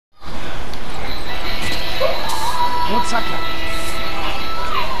How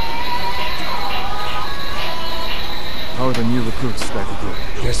are the new recruits, Dagger Group?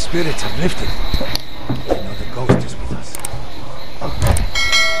 Their spirits have lifted. I know the ghost is with us.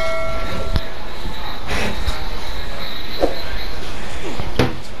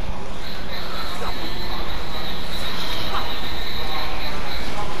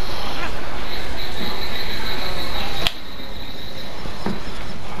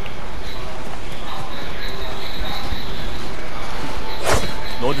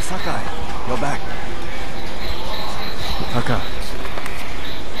 Lord Sakai, you're back. Taka,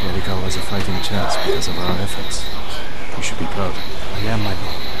 Yarikawa has a fighting chance because of our efforts. You should be proud. I am, my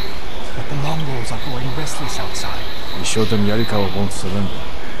lord. But the Mongols are going restless outside. We showed them Yarikawa won't surrender.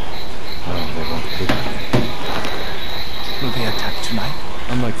 Now they won't pick me. Will they attack tonight?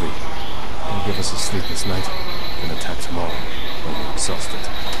 Unlikely. They'll give us a sleepless night, then attack tomorrow when we're exhausted.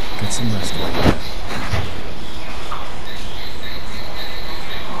 Get some rest while you can.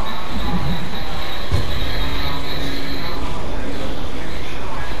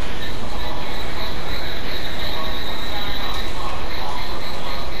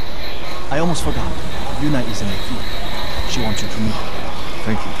 I almost forgot. Yuna is in the field. She wants you to meet her.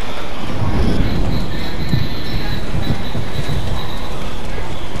 Thank you.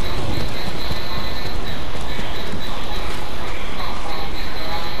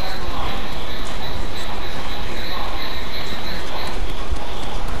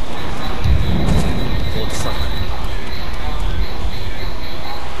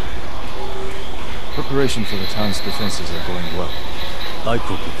 Preparation for the town's defenses are going well.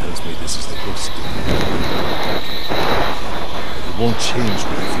 Daikoku tells me this is the ghost. It won't change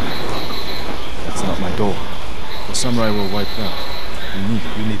what you think of Morocco. That's not my goal. The samurai were wiped out. We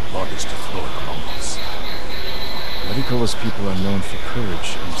need bodies to throw at the Mongols. Yarikawa's people are known for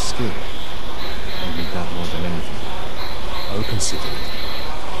courage and skill. We need that more than anything. I'll consider it.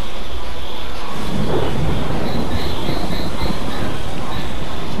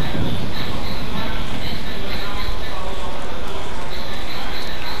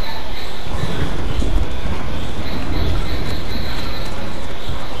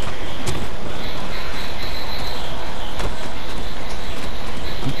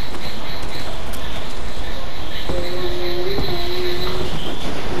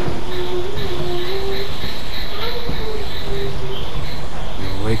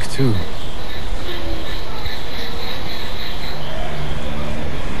 Too.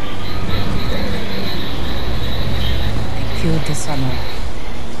 They killed the samurai.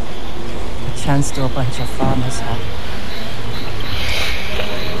 A chance to a bunch of farmers have.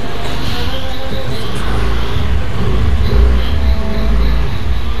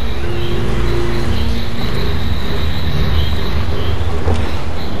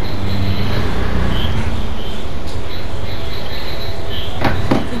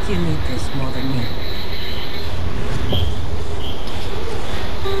 You need this more than me.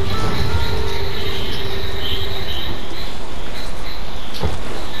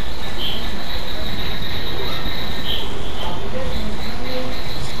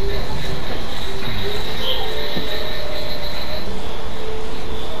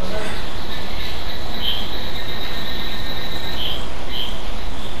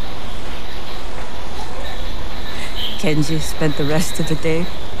 Kenji spent the rest of the day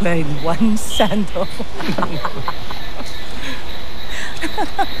wearing one sandal.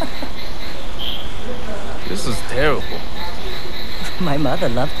 This is terrible. My mother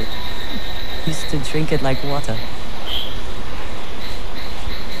loved it. Used to drink it like water.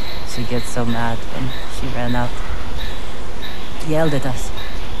 She gets so mad when she ran out. Yelled at us.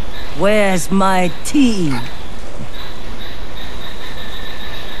 Where's my tea?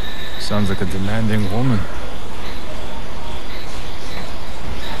 Sounds like a demanding woman.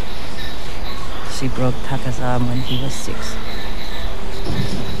 She broke Taka's arm when he was 6.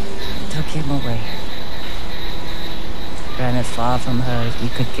 Took him away. Ran as far from her as we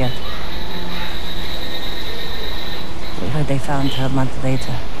could get. We heard they found her a month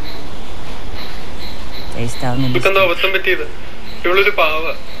later. Face down in the street.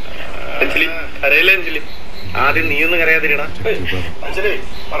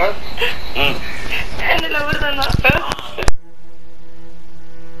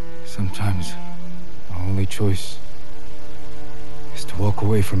 Sometimes our only choice is to walk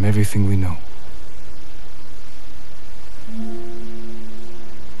away from everything we know.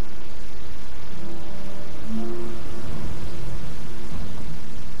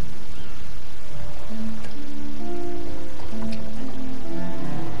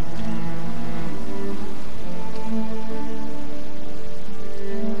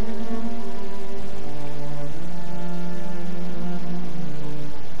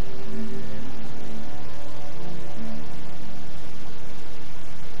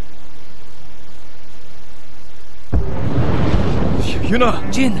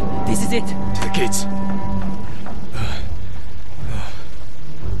 Yuna! Jin, this is it. To the gates.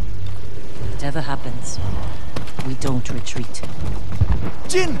 Whatever happens, we don't retreat.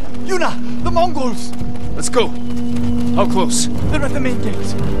 Jin! Yuna! The Mongols! Let's go. How close? They're at the main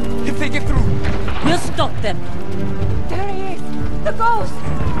gate. If they get through... We'll stop them. There he is! The ghost!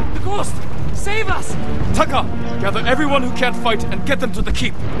 The ghost! Save us! Taka! Gather everyone who can't fight and get them to the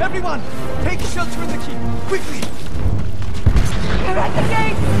keep. Everyone! Take shelter in the keep! Quickly! They're at the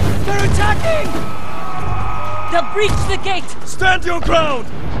gate! They're attacking! They'll breach the gate! Stand your ground!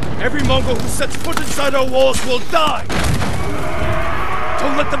 Every Mongol who sets foot inside our walls will die!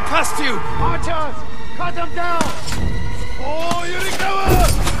 Don't let them past you! Archers! Cut them down! Oh, Yurikawa!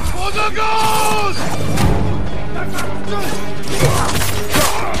 For the gold!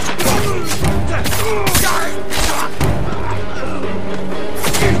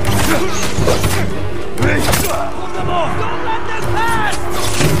 Pull them off! Don't let them pass!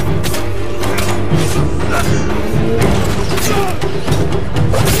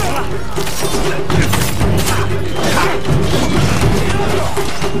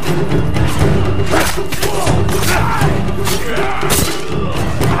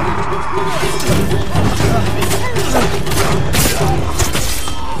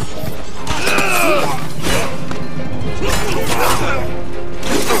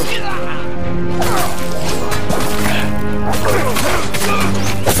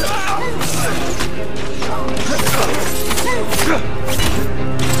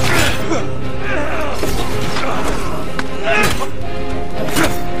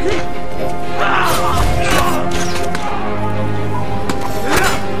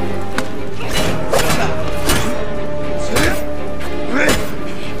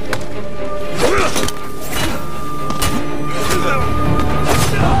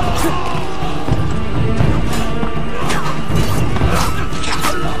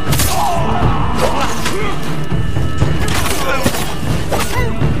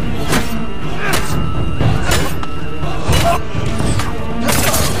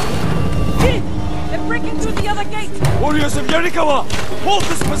 Warriors of Yarikawa, hold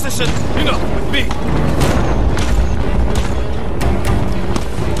this position! Yuna, with me!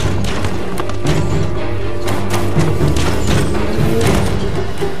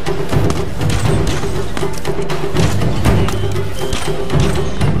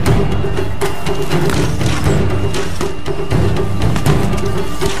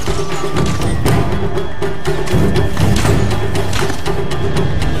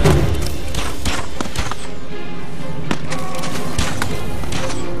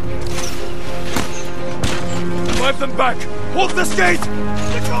 Drive them back! Hold this gate!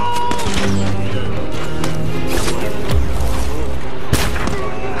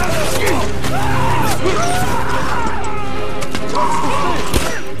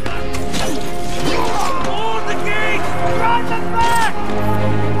 Hold the gate! Drive them back!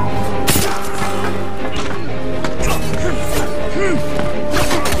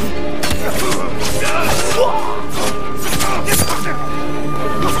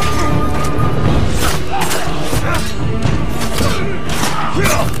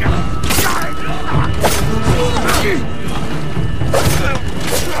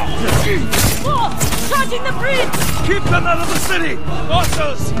 Charging the bridge! Keep them out of the city!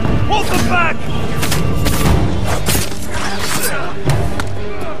 Archers! Hold them back!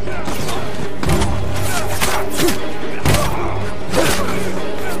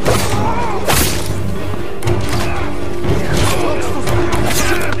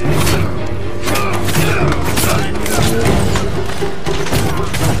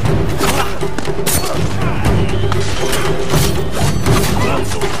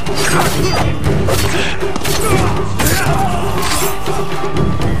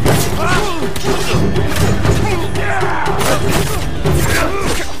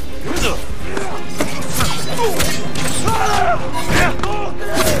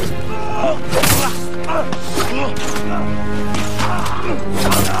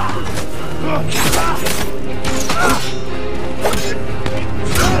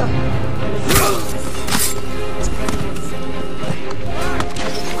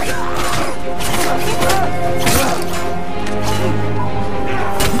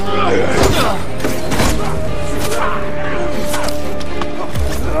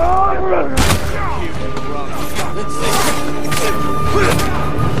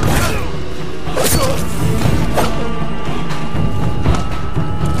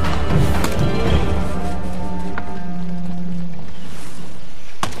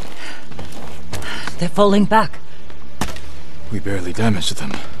 They're falling back. We barely damaged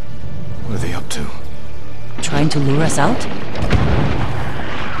them. What are they up to? Trying to lure us out?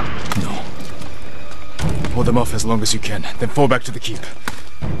 Hold them off as long as you can, then fall back to the keep.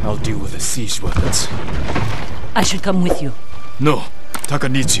 I'll deal with the siege weapons. I should come with you. No, Taka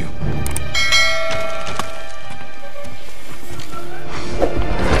needs you.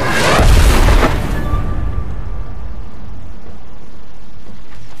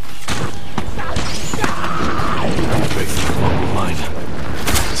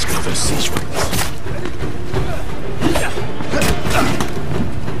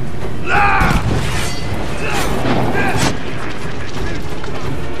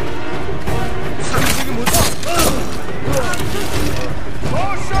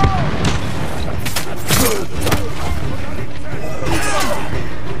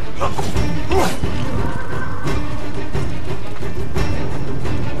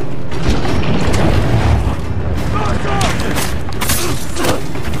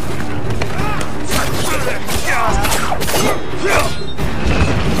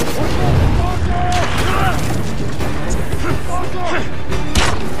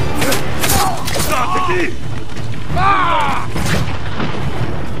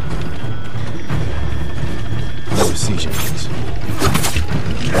 Another siege agents.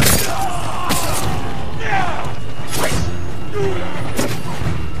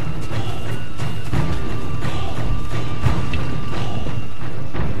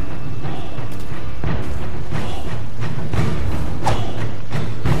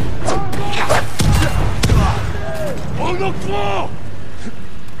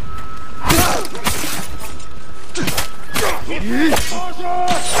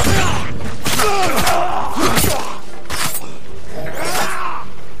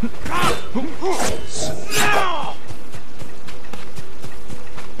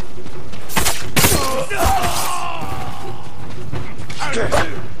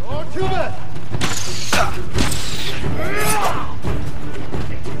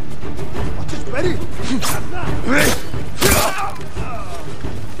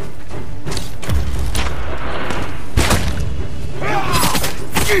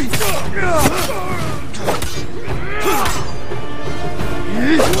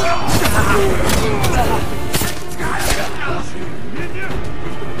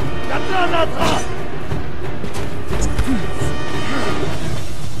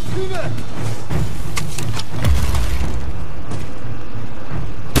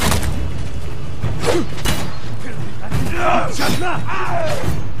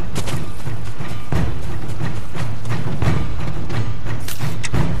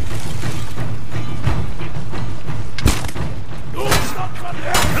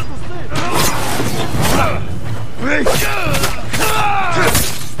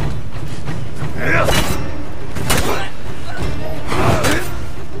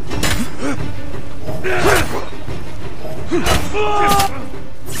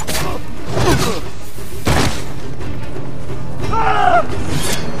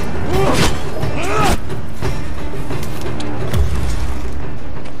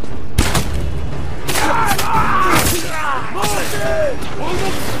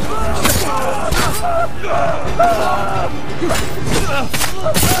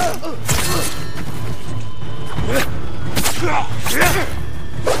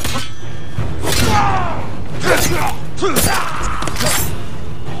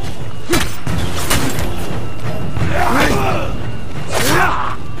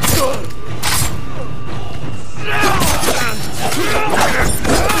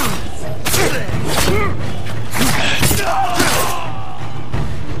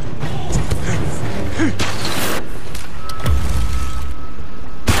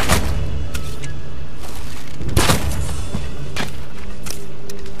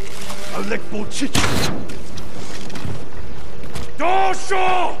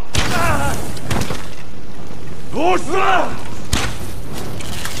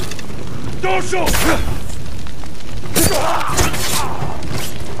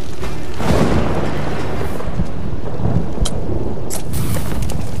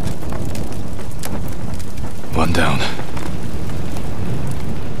 One down.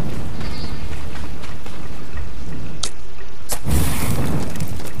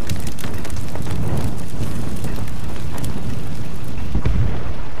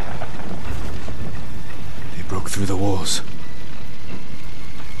 They broke through the walls.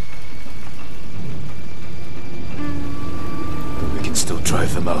 But we can still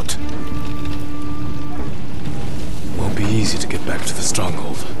drive them out. Won't be easy to get back to the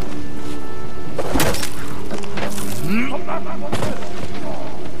stronghold.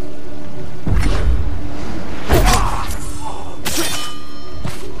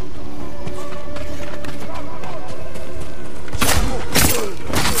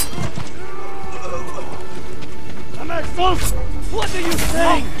 What are you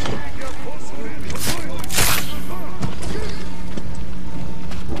saying?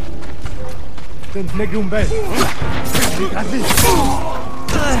 Temuge un bel.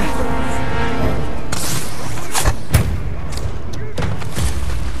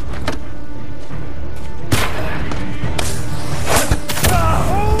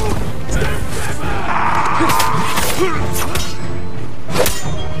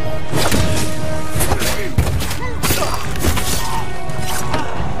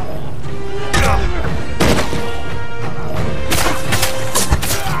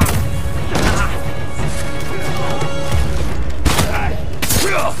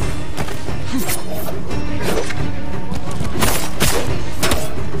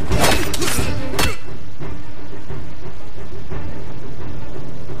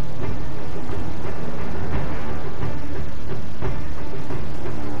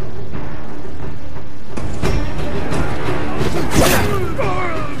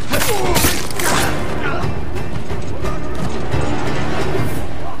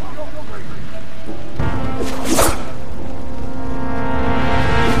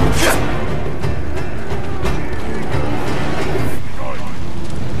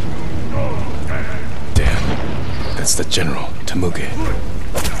 That's the general, Temuge.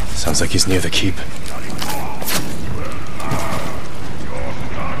 Sounds like he's near the keep.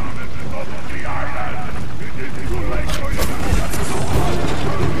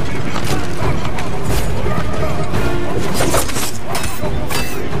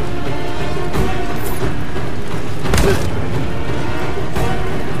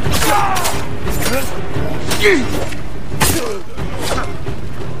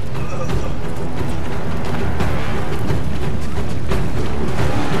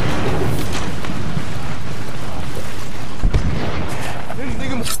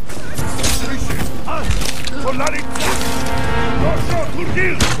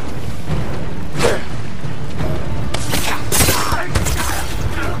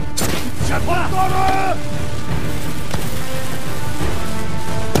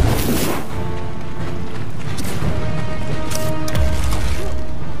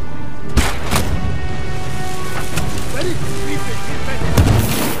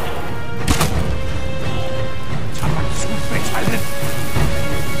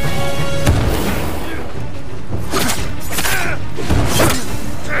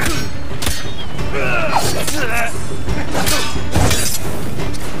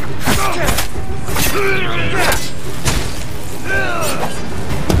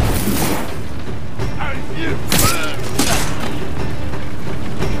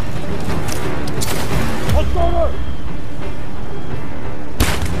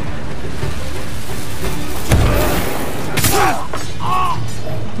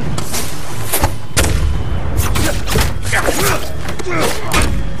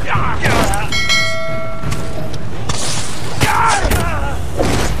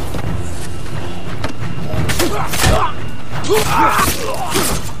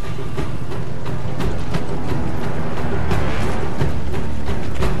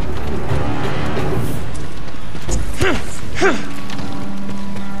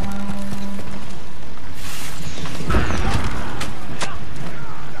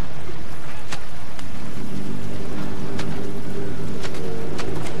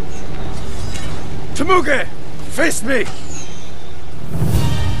 Temuge! Face me!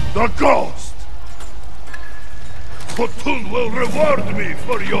 The ghost! Khotun will reward me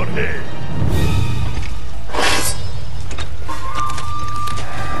for your head!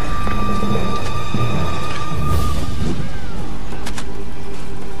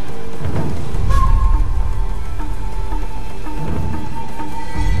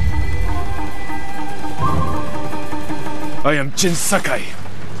 I am Jin Sakai,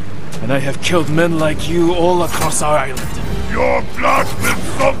 and I have killed men like you all across our island. Your blood will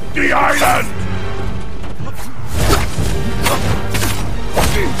soak the island!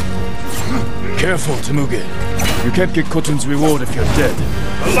 Careful, Temuge. You can't get Khotun's reward if you're dead.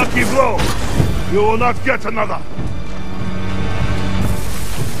 A lucky blow! You will not get another!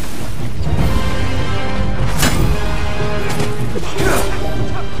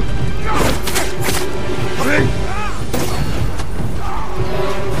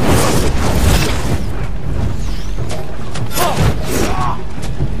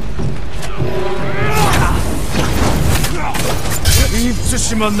 Leave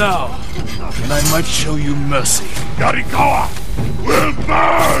Tsushima now, and I might show you mercy. Yarikawa will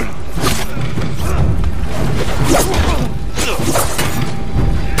burn!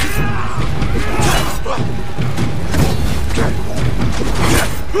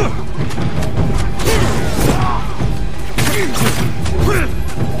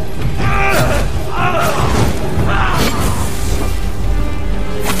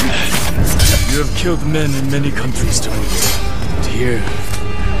 killed men in many countries, temuge. But here,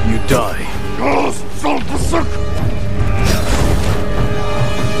 you die. Ghost, son of a suck!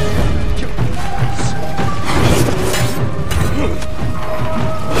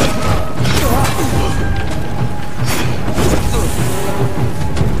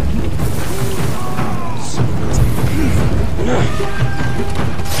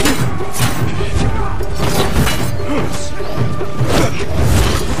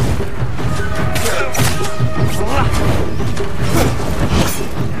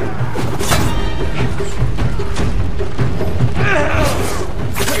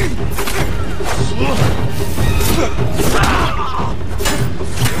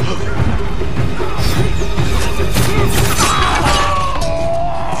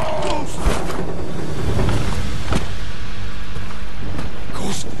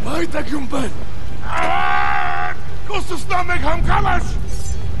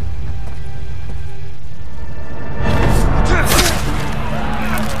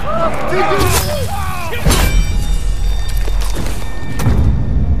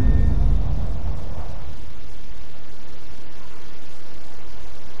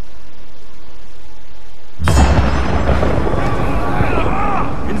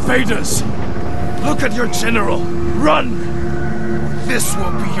 Invaders! Look at your general! Run! This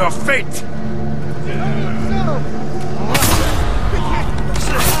will be your fate!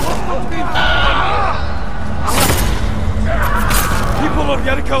 People of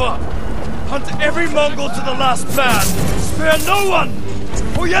Yarikawa, hunt every Mongol to the last man! Spare no one!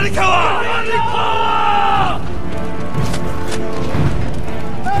 For Yarikawa! Yarikawa!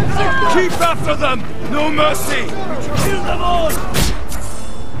 Keep after them! No mercy! Kill them all!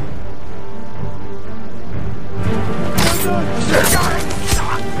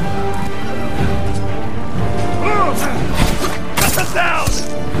 Cut them down!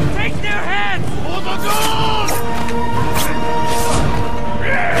 Take their heads! For the goal!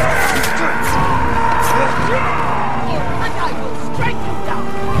 And I will strike you down!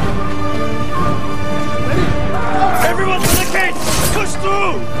 Everyone to the gate! Push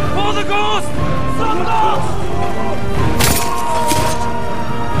through! For the ghost! Sundos!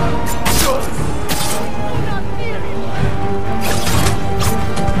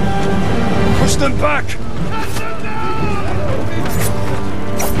 Push them back!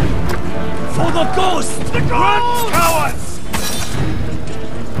 For the ghost! The ghost! Run, cowards!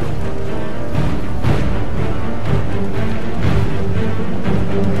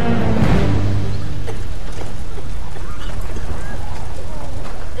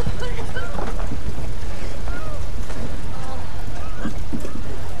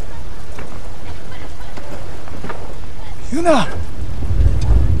 Yuna!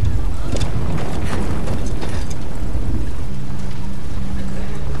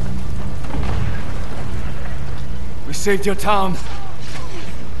 We saved your town.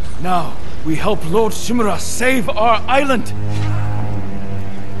 Now, we help Lord Shimura save our island.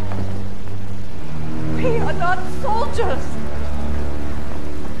 We are not soldiers!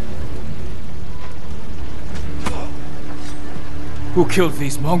 Who killed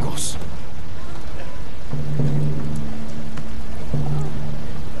these Mongols?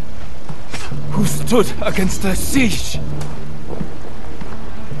 Who stood against the siege?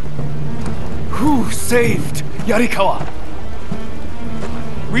 Who saved Yarikawa?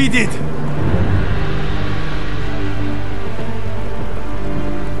 We did.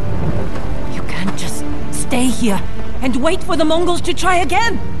 You can't just stay here and wait for the Mongols to try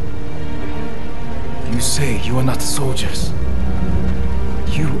again. You say you are not soldiers.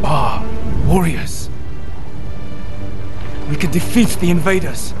 You are warriors. We can defeat the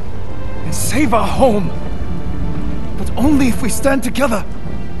invaders and save our home. But only if we stand together.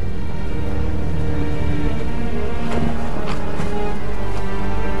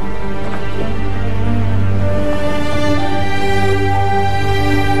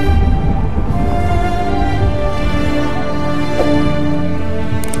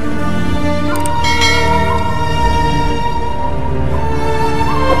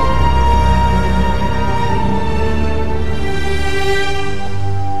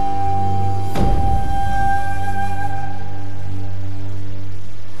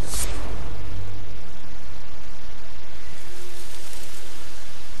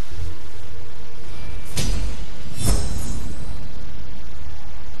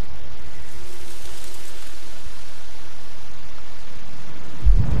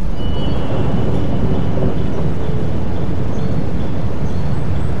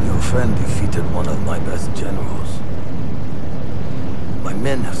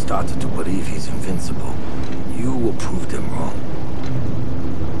 Started to believe he's invincible. You will prove them wrong.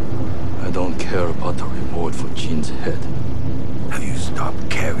 I'd don't care about the reward for Jin's head. Have you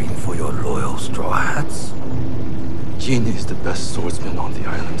stopped caring for your loyal Straw Hats? Jin is the best swordsman on the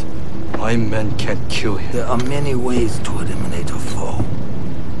island. My men can't kill him. There are many ways to eliminate a foe.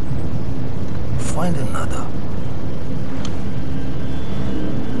 Find another.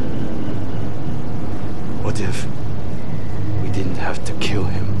 What if